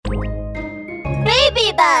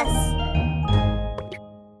Story Bus.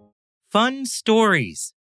 Fun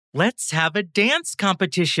stories. Let's have a dance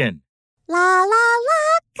competition. La la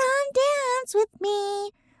la, come dance with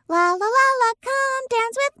me. La la la la, come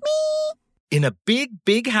dance with me. In a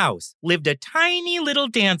big house lived a tiny little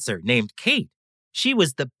dancer named Kate. She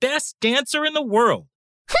was the best dancer in the world.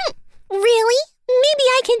 Really? Maybe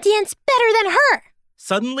I can dance better than her.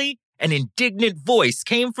 Suddenly, an indignant voice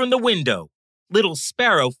came from the window. Little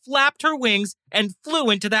Sparrow flapped her wings and flew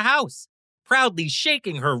into the house, proudly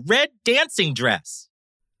shaking her red dancing dress.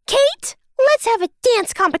 Kate, let's have a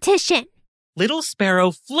dance competition. Little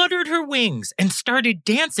Sparrow fluttered her wings and started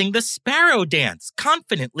dancing the sparrow dance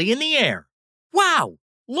confidently in the air. Wow!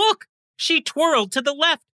 Look! She twirled to the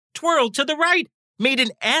left, twirled to the right, made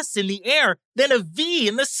an S in the air, then a V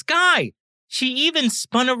in the sky. She even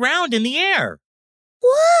spun around in the air.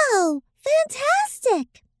 Whoa!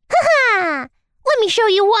 Fantastic! Ha-ha! Let me show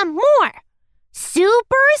you one more.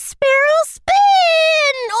 Super Sparrow Spin!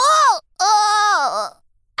 Oh!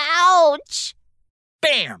 Ouch!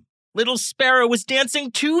 Bam! Little Sparrow was dancing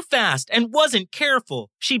too fast and wasn't careful.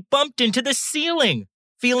 She bumped into the ceiling.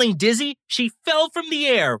 Feeling dizzy, she fell from the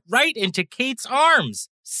air right into Kate's arms.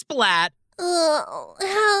 Splat! How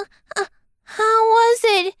was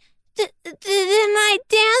it? Didn't I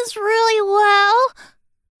dance really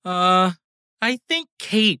well? I think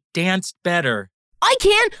Kate danced better. I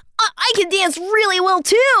can dance really well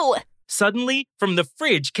too! Suddenly, from the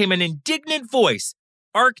fridge came an indignant voice.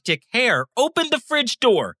 Arctic Hare opened the fridge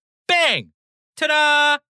door. Bang!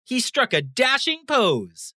 Ta-da! He struck a dashing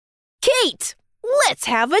pose. Kate, let's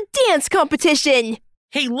have a dance competition!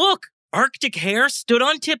 Hey, look! Arctic Hare stood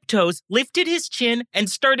on tiptoes, lifted his chin,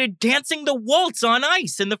 and started dancing the waltz on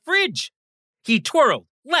ice in the fridge. He twirled,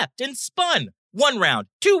 leapt, and spun. 1 round,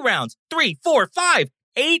 2 rounds, 3, 4, 5,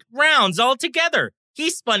 8 rounds altogether. He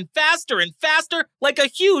spun faster and faster like a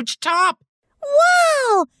huge top.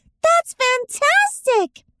 Wow! That's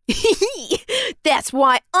fantastic! That's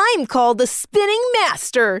why I'm called the spinning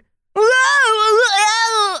master. Oh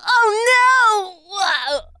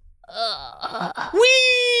no!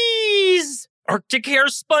 Wheeze! Arctic Hare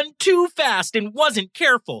spun too fast and wasn't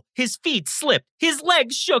careful. His feet slipped, his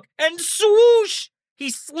legs shook, and swoosh! He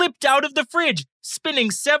slipped out of the fridge, spinning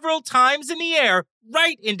several times in the air,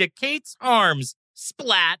 right into Kate's arms.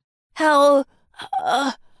 Splat! How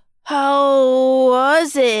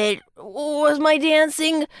was it? Was my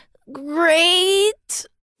dancing great?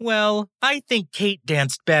 Well, I think Kate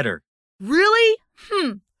danced better. Really?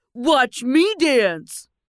 Watch me dance.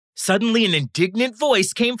 Suddenly, an indignant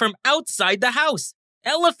voice came from outside the house.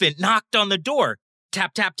 Elephant knocked on the door.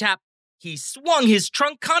 Tap, tap, tap. He swung his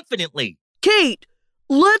trunk confidently. Kate,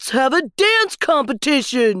 let's have a dance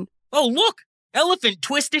competition. Oh, look! Elephant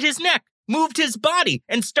twisted his neck, moved his body,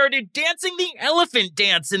 and started dancing the elephant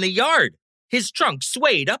dance in the yard. His trunk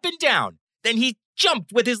swayed up and down. Then he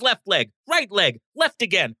jumped with his left leg, left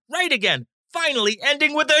again, right again, finally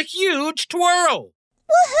ending with a huge twirl.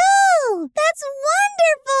 Woohoo! That's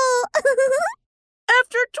wonderful!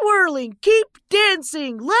 After twirling, keep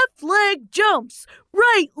dancing. Left leg jumps.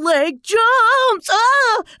 Right leg jumps.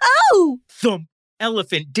 Oh! Thump!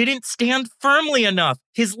 Elephant didn't stand firmly enough.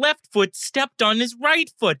 His left foot stepped on his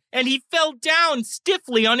right foot, and he fell down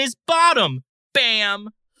stiffly on his bottom. Bam!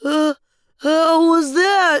 How was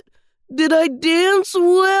that? Did I dance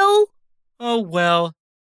well? Oh, well.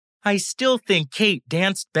 I still think Kate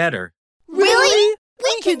danced better. Really?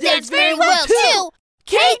 We can dance very well too!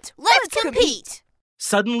 Kate, let's compete!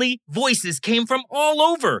 Suddenly, voices came from all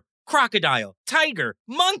over. Crocodile, tiger,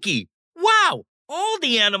 monkey. Wow! All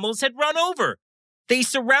the animals had run over. They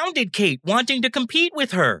surrounded Kate, wanting to compete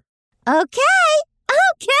with her. Okay!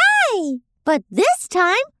 But this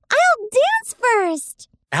time, I'll dance first!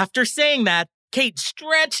 After saying that, Kate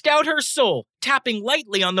stretched out her soul, tapping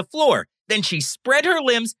lightly on the floor. Then she spread her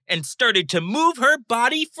limbs and started to move her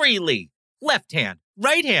body freely. Left hand,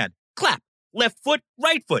 right hand, clap. Left foot,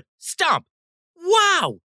 right foot, stomp.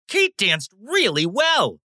 Wow! Kate danced really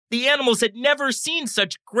well. The animals had never seen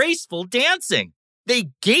such graceful dancing.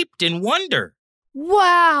 They gaped in wonder.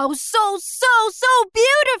 Wow, so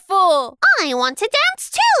beautiful! I want to dance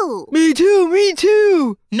too! Me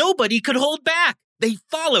too! Nobody could hold back. They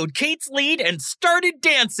followed Kate's lead and started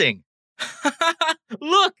dancing.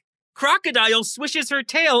 Look! Crocodile swishes her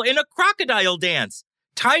tail in a crocodile dance.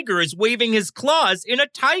 Tiger is waving his claws in a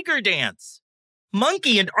tiger dance.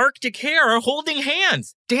 Monkey and Arctic Hare are holding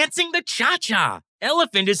hands, dancing the cha-cha.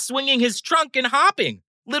 Elephant is swinging his trunk and hopping.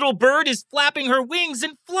 Little bird is flapping her wings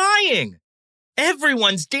and flying.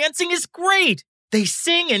 Everyone's dancing is great. They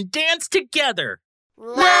sing and dance together.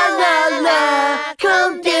 La la la,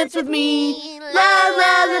 come dance with me. La la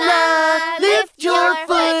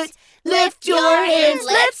Lift your hands,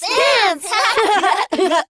 let's